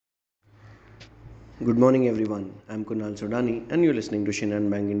Good morning, everyone. I'm Kunal Sodani, and you're listening to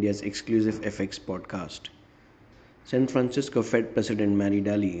Shinhan Bank India's exclusive FX podcast. San Francisco Fed President Mary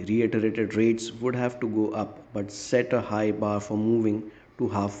Daly reiterated rates would have to go up, but set a high bar for moving to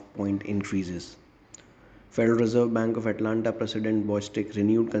half point increases. Federal Reserve Bank of Atlanta President Bostic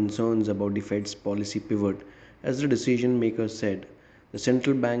renewed concerns about the Fed's policy pivot as the decision maker said the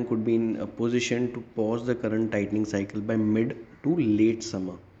central bank could be in a position to pause the current tightening cycle by mid to late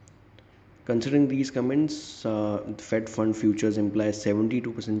summer. Considering these comments, Fed fund futures imply a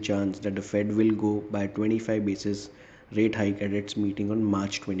 72% chance that the Fed will go by 25 basis rate hike at its meeting on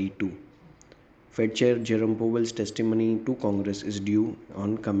March 22. Fed Chair Jerome Powell's testimony to Congress is due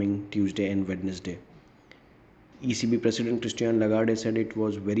on coming Tuesday and Wednesday. ECB President Christian Lagarde said it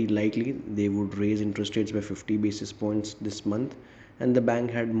was very likely they would raise interest rates by 50 basis points this month, and the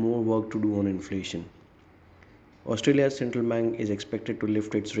bank had more work to do on inflation. Australia's central bank is expected to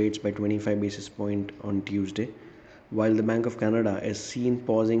lift its rates by 25 basis points on Tuesday, while the Bank of Canada is seen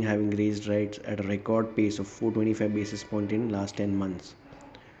pausing having raised rates at a record pace of 425 basis points in last 10 months.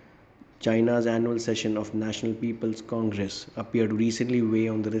 China's annual session of National People's Congress appeared to recently weigh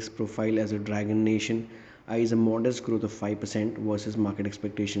on the risk profile as a dragon nation eyes a modest growth of 5% versus market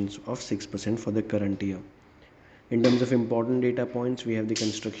expectations of 6% for the current year. In terms of important data points, we have the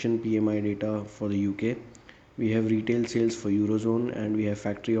construction PMI data for the UK, we have retail sales for Eurozone, and we have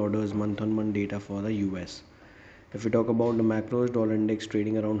factory orders month on month data for the US. If we talk about the macros, dollar index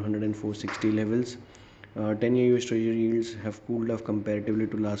trading around 104.60 levels. 10-year US Treasury yields have cooled off comparatively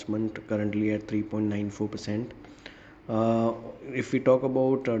to last month, currently at 3.94%. Uh, if we talk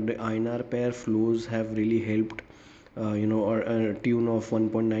about the INR pair, flows have really helped, or a tune of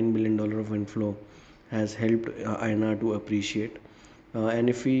 $1.9 billion of inflow has helped INR to appreciate. And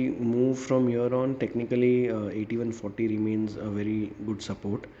if we move from here on, technically 8140 remains a very good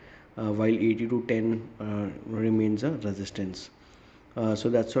support, while 80 to 10 remains a resistance. So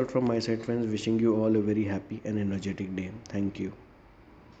that's all from my side, friends. Wishing you all a very happy and energetic day. Thank you.